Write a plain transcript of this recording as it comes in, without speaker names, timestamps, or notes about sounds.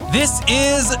This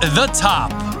is The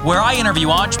Top, where I interview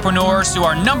entrepreneurs who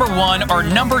are number one or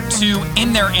number two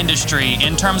in their industry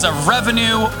in terms of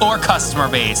revenue or customer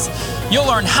base. You'll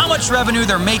learn how much revenue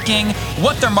they're making,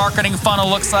 what their marketing funnel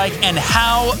looks like, and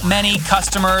how many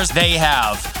customers they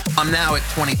have. I'm now at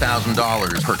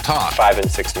 $20,000 per talk. 5 and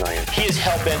 6 million. He is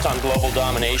hell-bent on global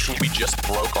domination. We just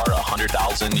broke our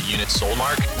 100,000 units sold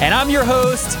mark. And I'm your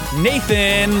host,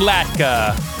 Nathan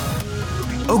Latka.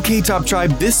 Okay, Top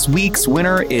Tribe, this week's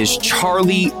winner is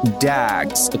Charlie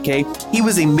Daggs, okay? He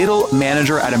was a middle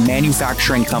manager at a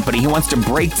manufacturing company. He wants to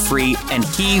break free, and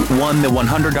he won the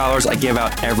 $100 I give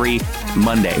out every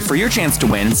Monday. For your chance to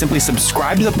win, simply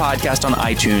subscribe to the podcast on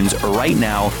iTunes right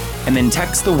now, and then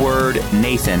text the word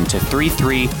Nathan to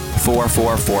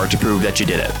 33444 to prove that you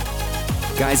did it.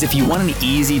 Guys, if you want an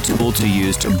easy tool to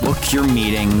use to book your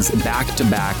meetings back to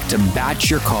back, to batch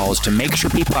your calls, to make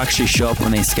sure people actually show up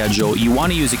when they schedule, you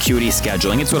want to use Acuity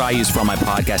Scheduling. It's what I use for all my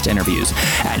podcast interviews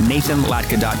at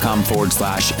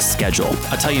nathanlatka.com/schedule.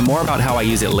 I'll tell you more about how I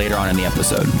use it later on in the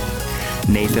episode.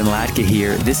 Nathan Latka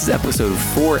here. This is episode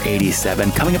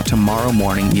 487. Coming up tomorrow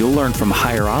morning, you'll learn from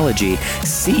Hireology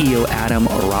CEO Adam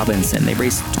Robinson. They've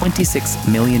raised $26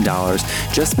 million,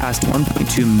 just past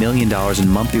 $1.2 million in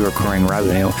monthly recurring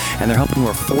revenue, and they're helping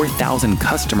over 4,000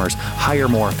 customers hire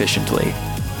more efficiently.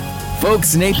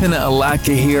 Folks, Nathan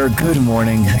Latka here. Good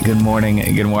morning. Good morning.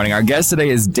 Good morning. Our guest today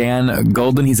is Dan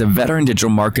Golden. He's a veteran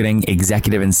digital marketing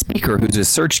executive and speaker who's a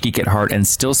search geek at heart and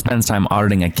still spends time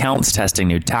auditing accounts, testing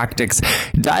new tactics,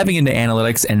 diving into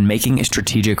analytics, and making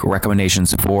strategic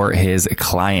recommendations for his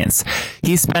clients.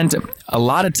 He spent a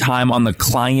lot of time on the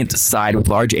client side with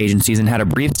large agencies and had a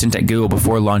brief stint at Google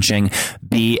before launching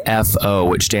BFO,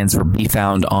 which stands for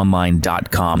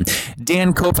BeFoundOnline.com.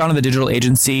 Dan co-founded the digital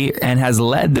agency and has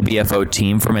led the BFO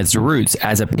team from its roots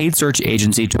as a paid search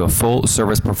agency to a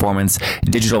full-service performance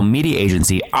digital media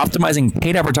agency, optimizing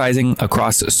paid advertising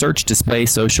across search, display,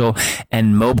 social,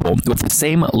 and mobile with the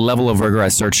same level of rigor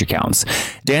as search accounts.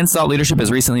 Dan's thought leadership has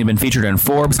recently been featured in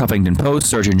Forbes, Huffington Post,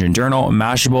 Search Engine Journal,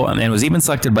 Mashable, and was even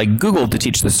selected by Google to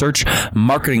teach the search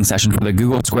marketing session for the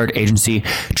Google Squared Agency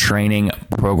Training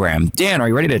Program. Dan, are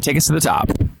you ready to take us to the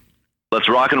top? Let's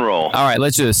rock and roll. All right,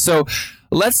 let's do this. So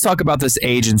let's talk about this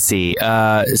agency.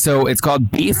 So it's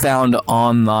called Be Found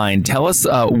Online. Tell us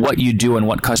what you do and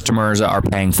what customers are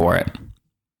paying for it.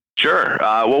 Sure.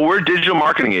 Well, we're a digital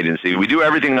marketing agency. We do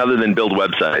everything other than build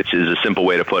websites is a simple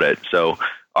way to put it. So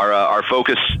our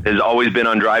focus has always been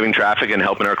on driving traffic and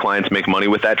helping our clients make money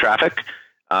with that traffic.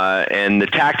 And the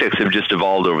tactics have just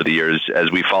evolved over the years as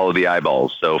we follow the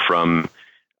eyeballs. So from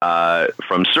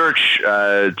search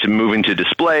to moving to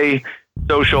display,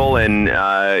 social, and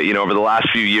over the last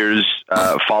few years,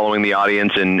 following the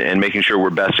audience and making sure we're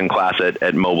best in class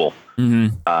at mobile. Mm-hmm.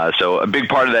 So a big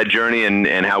part of that journey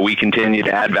and how we continue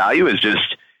to add value is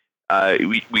just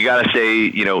we got to stay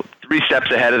 3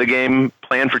 steps ahead of the game,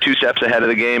 plan for 2 steps ahead of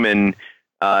the game, and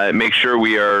make sure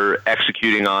we are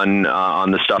executing on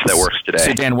the stuff that works today.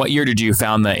 So Dan, what year did you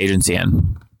found the agency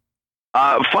in?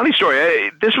 Funny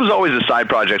story. This was always a side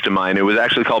project of mine. It was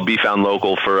actually called Be Found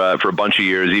Local for a bunch of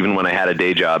years, even when I had a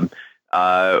day job.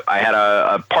 I had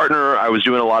a partner I was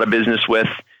doing a lot of business with,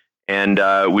 and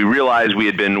we realized we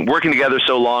had been working together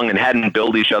so long and hadn't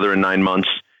billed each other in 9 months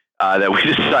that we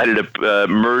decided to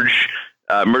merge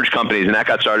companies, and that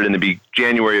got started in the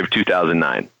January of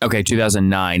 2009. Okay,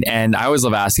 2009. And I always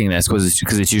love asking this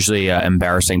because it's usually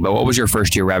embarrassing, but what was your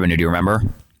first year revenue? Do you remember?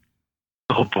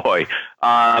 Oh boy.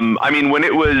 When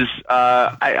it was,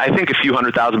 I think a few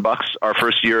 $100,000 our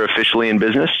first year officially in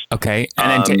business. Okay.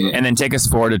 And then take us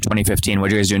forward to 2015. What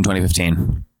did you guys do in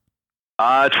 2015?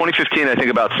 2015, I think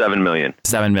about 7 million.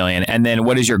 7 million. And then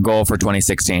what is your goal for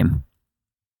 2016?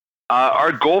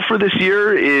 Our goal for this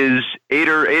year is 8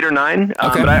 or 9.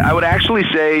 Okay. But I would actually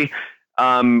say,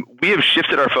 we have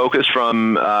shifted our focus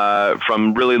from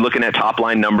really looking at top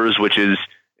line numbers, which is,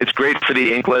 it's great for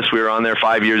the ink list. We were on there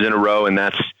 5 years in a row, and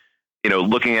that's,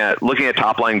 looking at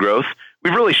top line growth.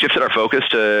 We've really shifted our focus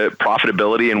to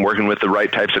profitability and working with the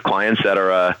right types of clients that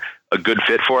are a good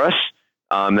fit for us.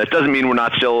 That doesn't mean we're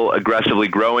not still aggressively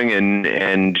growing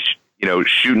and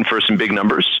shooting for some big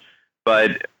numbers,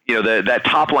 but that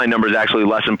top line number is actually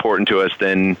less important to us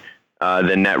than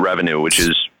net revenue, which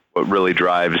is what really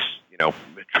drives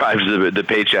the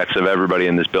paychecks of everybody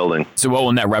in this building. So what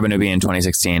will net revenue be in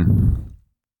 2016?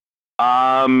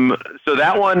 So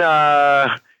that one,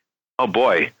 oh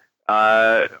boy,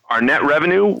 our net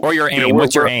revenue or your aim.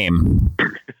 What's your aim?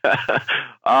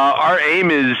 Our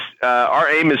aim is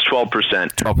 12%.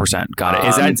 12%.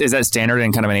 Got it. Is that standard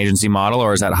in kind of an agency model,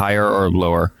 or is that higher or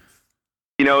lower?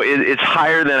 It's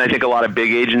higher than I think a lot of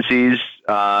big agencies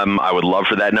I would love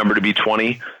for that number to be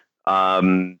 20.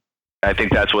 I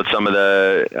think that's what some of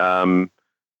the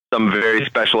some very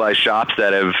specialized shops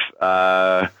that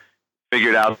have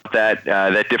figured out that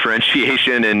that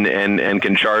differentiation and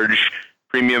can charge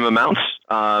premium amounts.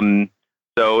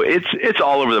 So it's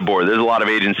all over the board. There's a lot of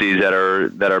agencies that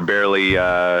are barely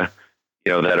that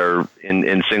are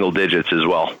in single digits as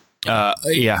well.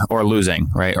 Or losing,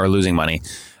 right? Or losing money.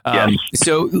 Yes.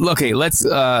 So, okay, let's,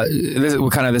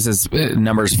 this is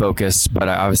numbers focused, but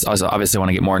I obviously want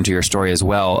to get more into your story as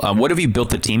well. What have you built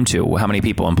the team to? How many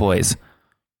people, employees?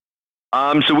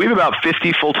 So we have about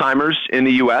 50 full-timers in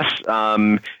the U.S.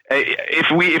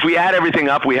 If we add everything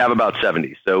up, we have about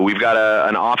 70. So we've got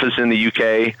an office in the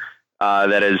U.K.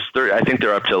 That is, I think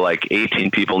they're up to like 18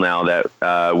 people now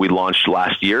that we launched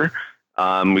last year.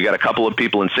 We got a couple of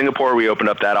people in Singapore. We opened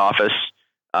up that office,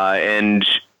 and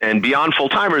beyond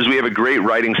full-timers, we have a great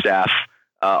writing staff,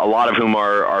 a lot of whom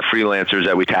are freelancers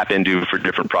that we tap into for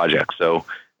different projects. So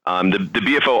the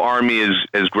BFO army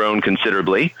has grown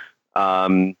considerably,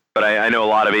 but I know a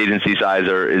lot of agency size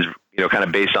is kind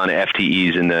of based on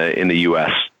FTEs in the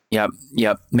U.S.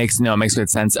 Yep. Makes good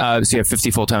sense. So you have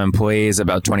 50 full-time employees,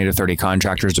 about 20 to 30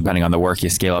 contractors, depending on the work. You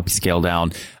scale up, you scale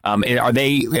down. Are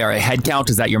headcount?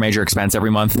 Is that your major expense every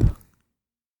month?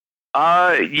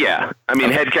 Yeah. I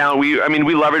mean, headcount.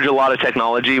 We leverage a lot of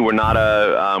technology. We're not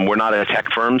a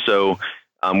tech firm, so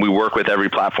we work with every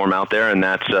platform out there, and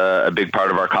that's a big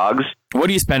part of our COGS. What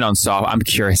do you spend on software? I'm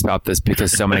curious about this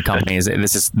because so many companies,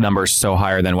 this numbers so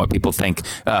higher than what people think.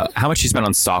 How much do you spend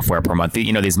on software per month?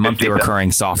 These monthly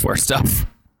recurring software stuff.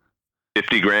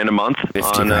 $50,000 a month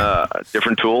on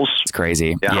different tools. It's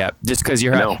crazy. Yeah. Just because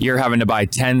you're having to buy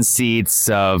 10 seats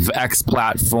of X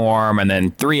platform and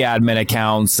then 3 admin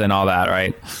accounts and all that,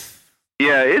 right?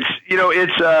 Yeah,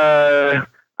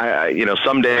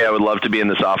 someday I would love to be in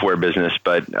the software business,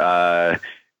 but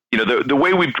the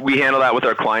way we handle that with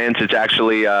our clients, it's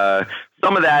actually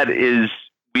some of that is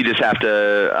we just have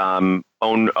to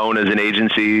own as an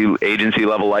agency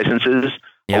level licenses.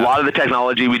 Yeah. A lot of the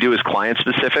technology we do is client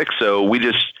specific, so we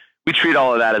treat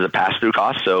all of that as a pass through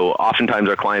cost. So oftentimes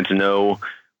our clients know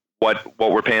what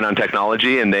we're paying on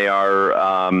technology, and they are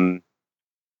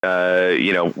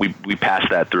we pass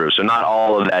that through. So not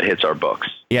all of that hits our books.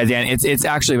 Yeah, Dan, it's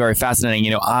actually very fascinating.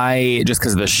 I just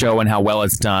because of the show and how well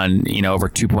it's done, over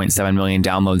 2.7 million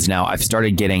downloads now, I've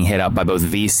started getting hit up by both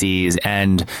VCs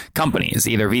and companies,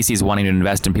 either VCs wanting to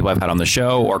invest in people I've had on the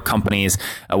show or companies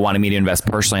wanting me to invest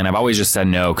personally. And I've always just said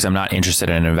no, because I'm not interested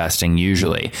in investing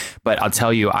usually. But I'll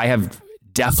tell you, I have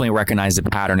definitely recognized a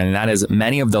pattern, and that is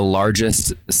many of the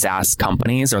largest SaaS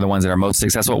companies are the ones that are most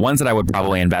successful, ones that I would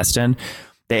probably invest in.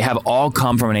 They have all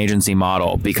come from an agency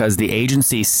model because the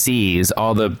agency sees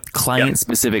all the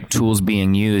client-specific tools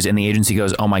being used, and the agency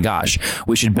goes, "Oh my gosh,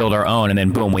 we should build our own." And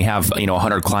then boom, we have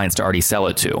 100 clients to already sell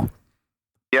it to.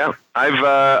 Yeah,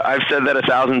 I've said that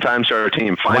 1,000 times to our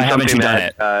team. Why haven't you done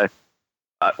it?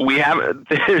 We have.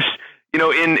 There's in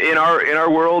our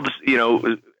world,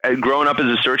 growing up as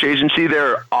a search agency,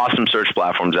 there are awesome search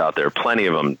platforms out there. Plenty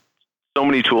of them. So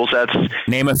many tool sets.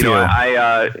 Name a few.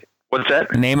 What's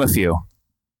that? Name a few.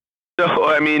 So,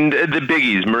 the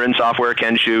biggies: Marin Software,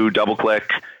 Kensho, DoubleClick,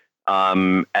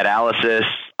 Analysis,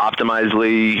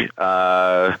 Optimizely,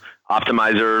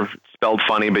 Optimizer, spelled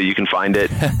funny, but you can find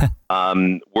it.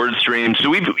 WordStream. So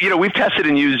we've tested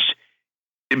and used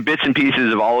bits and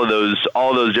pieces of all of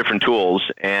those different tools,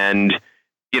 and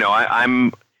I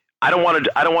don't want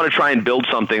to try and build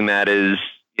something that is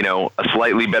a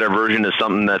slightly better version of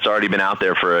something that's already been out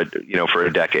there for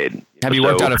a decade. Have you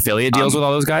worked out affiliate deals with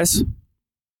all those guys?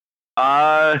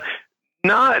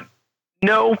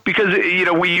 No, because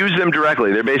we use them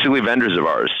directly. They're basically vendors of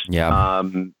ours. Yeah.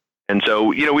 And so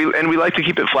we like to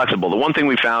keep it flexible. The one thing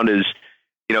we found is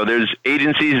there's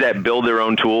agencies that build their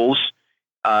own tools.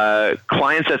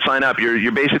 Clients that sign up,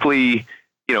 you're basically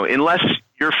unless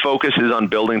your focus is on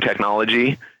building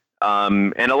technology,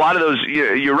 and a lot of those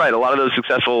you're right. A lot of those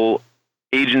successful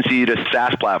agency to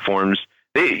SaaS platforms,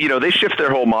 they shift their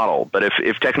whole model. But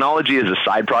if technology is a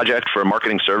side project for a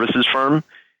marketing services firm,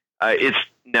 it's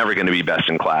never going to be best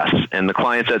in class. And the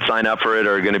clients that sign up for it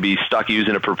are going to be stuck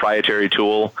using a proprietary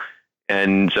tool.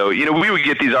 And so, we would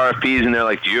get these RFPs and they're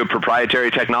like, "Do you have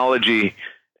proprietary technology?"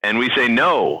 And we say,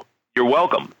 "No, you're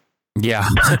welcome." Yeah.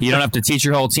 You don't have to teach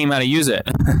your whole team how to use it.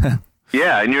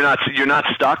 Yeah. And you're not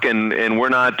stuck. And we're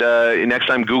not, next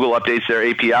time Google updates their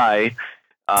API,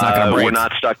 we're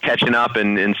not stuck catching up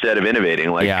and instead of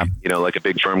innovating like a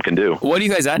big firm can do. What are you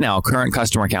guys at now? Current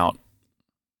customer count?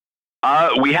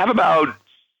 We have about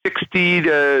 60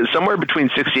 to somewhere between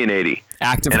 60 and 80.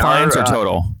 Active clients or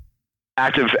total?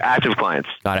 Active clients.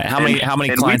 Got it. How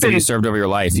many clients have you served over your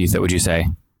life, would you say?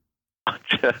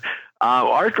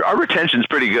 Our retention's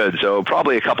pretty good, so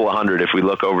probably a couple of hundred if we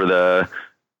look over the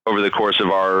course of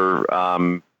our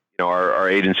our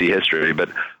agency history. But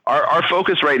our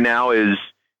focus right now is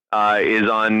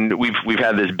on we've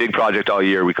had this big project all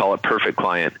year. We call it Perfect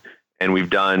Client, and we've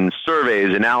done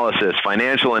surveys, analysis,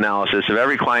 financial analysis of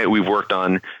every client we've worked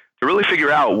on to really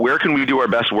figure out where can we do our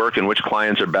best work and which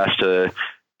clients are best to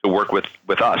work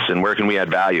with us and where can we add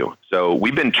value. So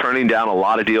we've been turning down a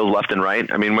lot of deals left and right.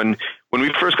 I mean, when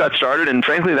we first got started, and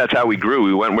frankly, that's how we grew.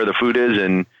 We went where the food is,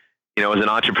 and as an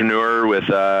entrepreneur with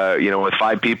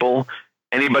 5 people,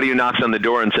 anybody who knocks on the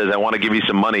door and says, "I want to give you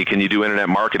some money, can you do internet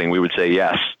marketing?" we would say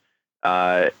yes.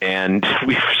 And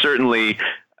we certainly,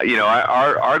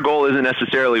 our goal isn't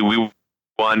necessarily we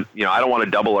want, I don't want to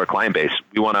double our client base.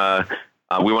 We want to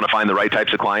find the right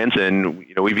types of clients, and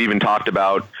we've even talked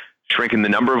about shrinking the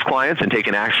number of clients and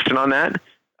taking action on that,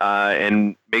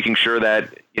 and making sure that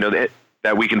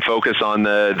that we can focus on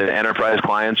the enterprise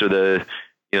clients or the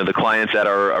clients that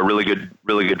are a really good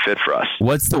fit for us.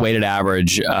 What's the weighted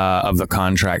average of the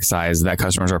contract size that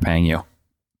customers are paying you?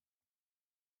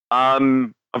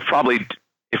 Probably,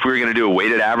 if we were going to do a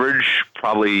weighted average,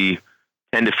 probably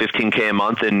 10 to 15K a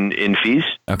month in fees.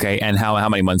 Okay, and how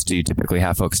many months do you typically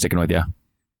have folks sticking with you?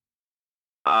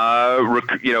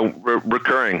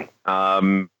 Recurring.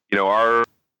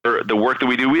 The work that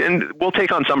we do, and we'll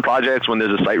take on some projects when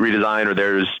there's a site redesign or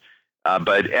there's,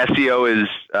 but SEO is,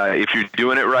 if you're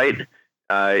doing it right,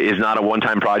 is not a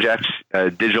one-time project.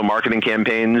 Digital marketing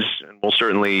campaigns will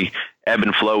certainly ebb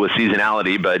and flow with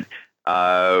seasonality, but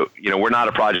we're not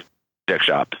a project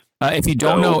shop. If you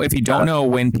don't know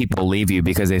when people leave you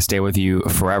because they stay with you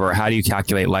forever, how do you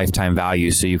calculate lifetime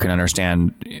value so you can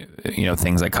understand,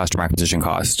 things like customer acquisition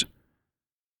cost?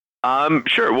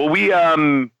 Sure. Well, we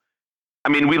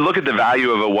look at the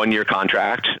value of a 1-year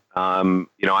contract. I'm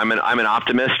an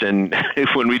optimist, and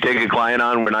if when we take a client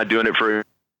on, we're not doing it for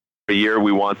a year.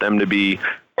 We want them to be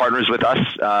partners with us.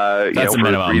 That's a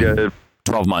minimum. 3 to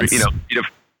 12 months.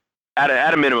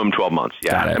 At a minimum 12 months.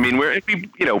 Yeah. Got it. I mean,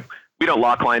 we don't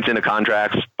lock clients into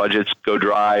contracts. Budgets go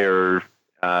dry, or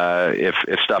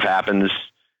if stuff happens,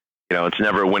 it's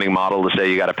never a winning model to say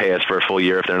you got to pay us for a full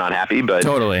year if they're not happy. But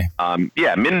totally.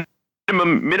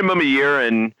 Minimum a year,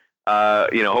 and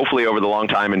hopefully over the long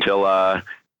time until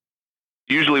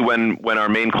usually when our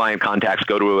main client contacts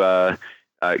go to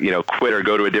quit or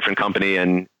go to a different company,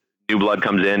 and new blood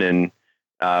comes in and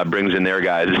brings in their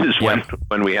guys. This is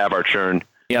when we have our churn.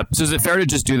 Yep. So is it fair to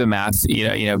just do the math?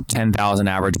 10,000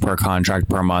 average per contract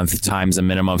per month times a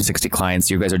minimum of 60 clients.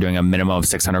 You guys are doing a minimum of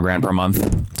 $600,000 per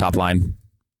month, top line.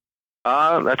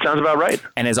 That sounds about right.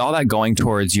 And is all that going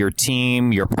towards your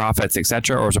team, your profits, et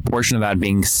cetera, or is a portion of that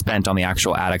being spent on the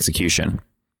actual ad execution?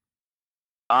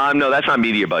 No, that's not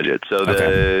media budget. So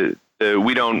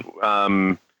we don't.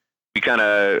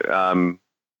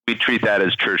 We treat that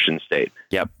as church and state.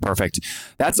 Yep, perfect.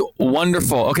 That's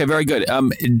wonderful. Okay, very good.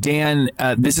 Dan,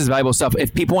 this is valuable stuff.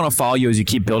 If people want to follow you as you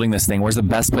keep building this thing, where's the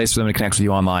best place for them to connect with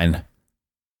you online?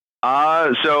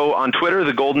 So on Twitter,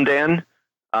 the Golden Dan,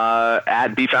 at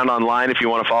Be Found Online if you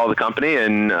want to follow the company.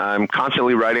 And I'm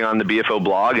constantly writing on the BFO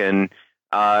blog, and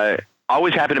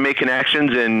always happy to make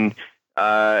connections and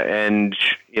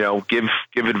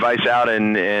give advice out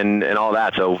and all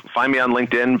that. So find me on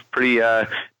LinkedIn.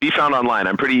 Be Found Online.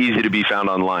 I'm pretty easy to be found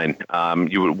online.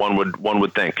 One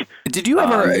would think. Did you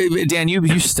ever, Dan?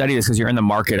 You study this because you're in the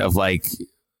market of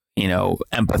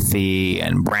empathy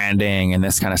and branding and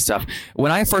this kind of stuff.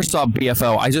 When I first saw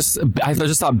BFO, I just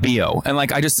thought BO, and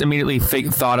I just immediately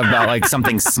thought about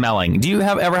something smelling. Do you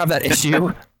ever have that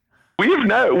issue? We've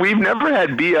never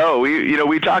had BO.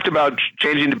 We talked about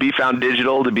changing to Be Found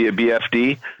Digital to be a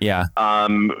BFD. Yeah.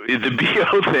 The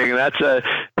BO thing, that's a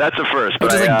first. But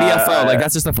just BFO,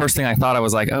 that's just the first thing I thought. I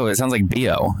was like, oh, it sounds like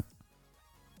BO.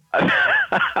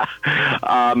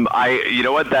 You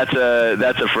know what? That's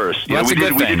a first. We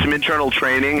did some internal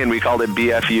training and we called it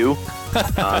BFU.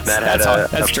 That had a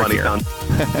funny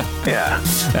concept. Yeah.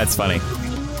 That's funny.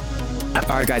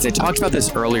 All right, guys, I talked about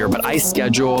this earlier, but I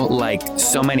schedule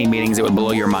so many meetings that would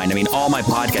blow your mind. I mean, all my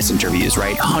podcast interviews,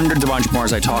 right? Hundreds of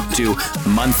entrepreneurs I talk to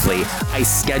monthly. I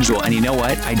schedule, and you know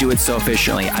what? I do it so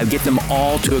efficiently. I get them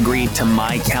all to agree to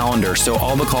my calendar. So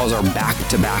all the calls are back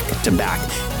to back to back.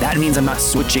 That means I'm not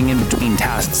switching in between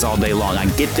tasks all day long. I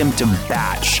get them to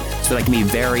batch. It's so that I can be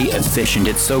very efficient.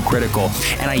 It's so critical.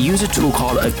 And I use a tool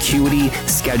called Acuity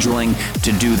Scheduling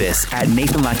to do this at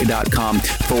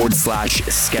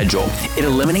nathanlatka.com/schedule. It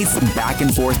eliminates the back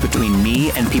and forth between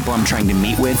me and people I'm trying to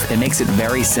meet with. It makes it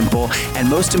very simple. And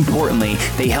most importantly,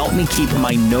 they help me keep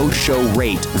my no-show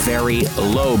rate very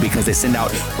low because they send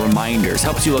out reminders.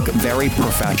 Helps you look very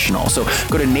professional. So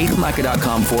go to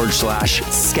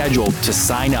nathanlatka.com/schedule to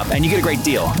sign up, and you get a great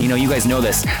deal. You know, you guys know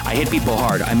this. I hit people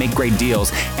hard. I make great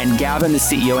deals, and Gavin, the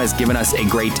CEO, has given us a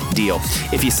great deal.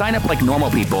 If you sign up like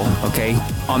normal people, okay,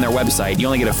 on their website, you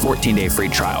only get a 14-day free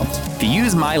trial. If you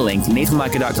use my link,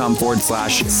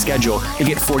 nathanlatka.com/schedule, you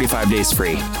get 45 days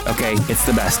free. Okay, it's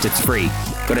the best. It's free.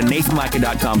 Go to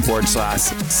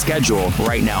nathanlatka.com/schedule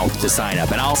right now to sign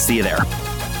up, and I'll see you there.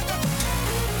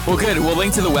 Well, good. We'll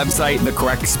link to the website, the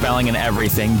correct spelling and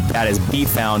everything. That is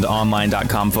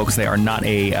befoundonline.com, folks. They are not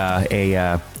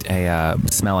a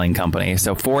smelling company.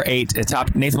 So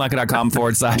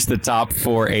nathanlatka.com/the top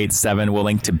 487. We'll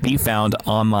link to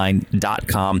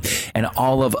befoundonline.com and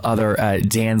all of other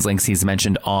Dan's links he's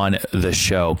mentioned on the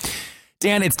show.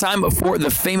 Dan, it's time for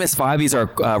the famous five. These are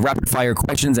rapid fire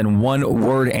questions and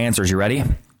one-word answers. You ready?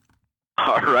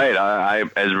 All right.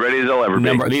 I'm as ready as I'll ever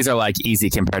be. These are like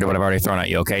easy compared to what I've already thrown at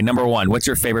you. Okay. Number one, what's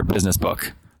your favorite business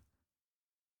book?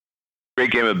 Great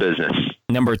Game of Business.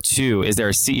 Number two, is there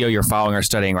a CEO you're following or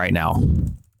studying right now?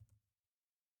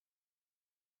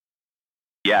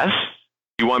 Yes.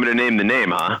 You want me to name the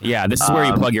name, huh? Yeah. This is where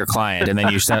you plug your client and then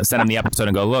you send them the episode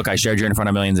and go, look, I shared you in front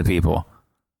of millions of people.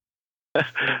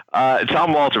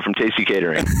 Tom Walter from Tasty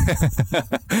Catering.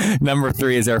 Number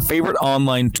three, is there a favorite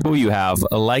online tool you have,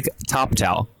 like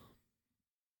TopTal?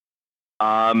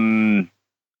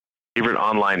 Favorite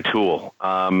online tool.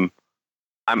 I'm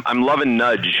loving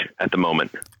Nudge at the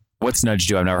moment. What's Nudge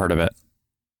do? I've never heard of it.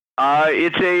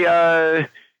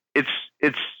 It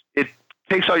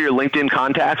takes all your LinkedIn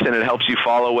contacts and it helps you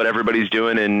follow what everybody's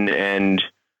doing and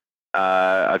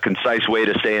a concise way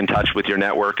to stay in touch with your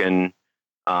network and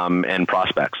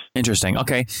prospects. Interesting.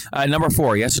 Okay. Number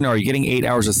four, yes or no? Are you getting 8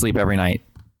 hours of sleep every night?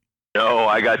 No,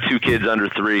 I got 2 kids under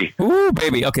 3. Ooh,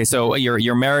 baby. Okay, so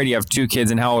you're married, you have 2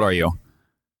 kids, and how old are you?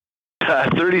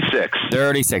 36.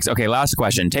 36. Okay, last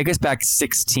question. Take us back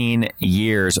 16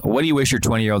 years. What do you wish your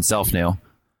 20-year-old self knew?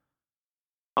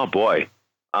 Oh, boy.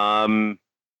 I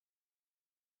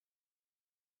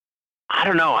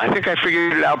don't know. I think I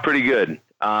figured it out pretty good.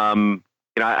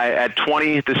 At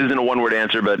 20, this isn't a one-word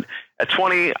answer, but at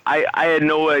 20,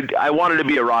 I wanted to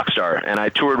be a rock star, and I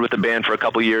toured with the band for a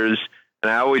couple years,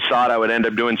 and I always thought I would end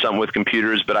up doing something with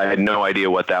computers, but I had no idea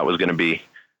what that was going to be.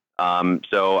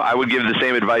 So I would give the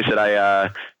same advice that I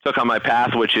took on my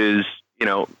path, which is,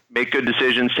 make good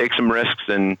decisions, take some risks,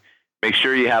 and make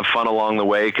sure you have fun along the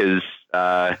way, because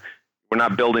we're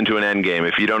not building to an end game.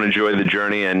 If you don't enjoy the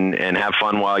journey and have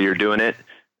fun while you're doing it,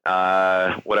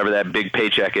 whatever that big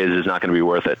paycheck is not going to be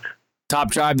worth it. Top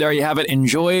Tribe, there you have it.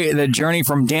 Enjoy the journey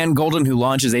from Dan Golden, who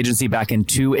launched his agency back in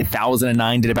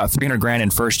 2009, did about $300,000 in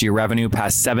first-year revenue,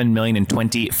 passed $7 million in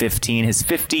 2015. His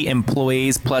 50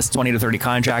 employees plus 20 to 30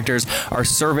 contractors are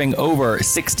serving over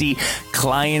 60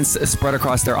 clients spread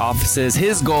across their offices.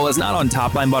 His goal is not on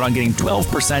top line, but on getting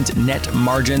 12% net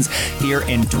margins here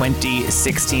in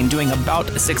 2016, doing about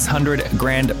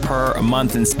 $600,000 per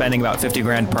month and spending about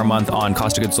 $50,000 per month on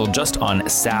cost of goods sold just on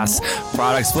SaaS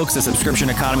products. Folks, the subscription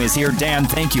economy is here. Dan,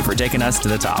 thank you for taking us to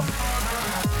the top.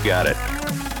 Got it.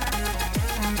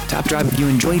 Top Tribe, if you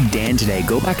enjoyed Dan today,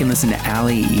 go back and listen to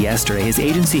Ali yesterday. His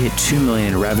agency hit $2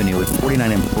 million in revenue with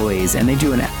 49 employees, and they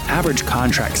do an average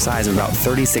contract size of about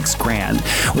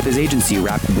 $36,000 with his agency,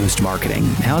 Rapid Boost Marketing.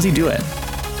 How's he do it?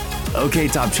 Okay,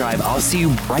 Top Tribe, I'll see you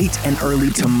bright and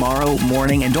early tomorrow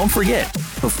morning. And don't forget,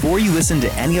 before you listen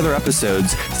to any other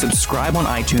episodes, subscribe on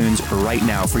iTunes right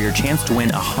now for your chance to win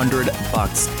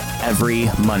 $100 every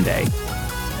Monday.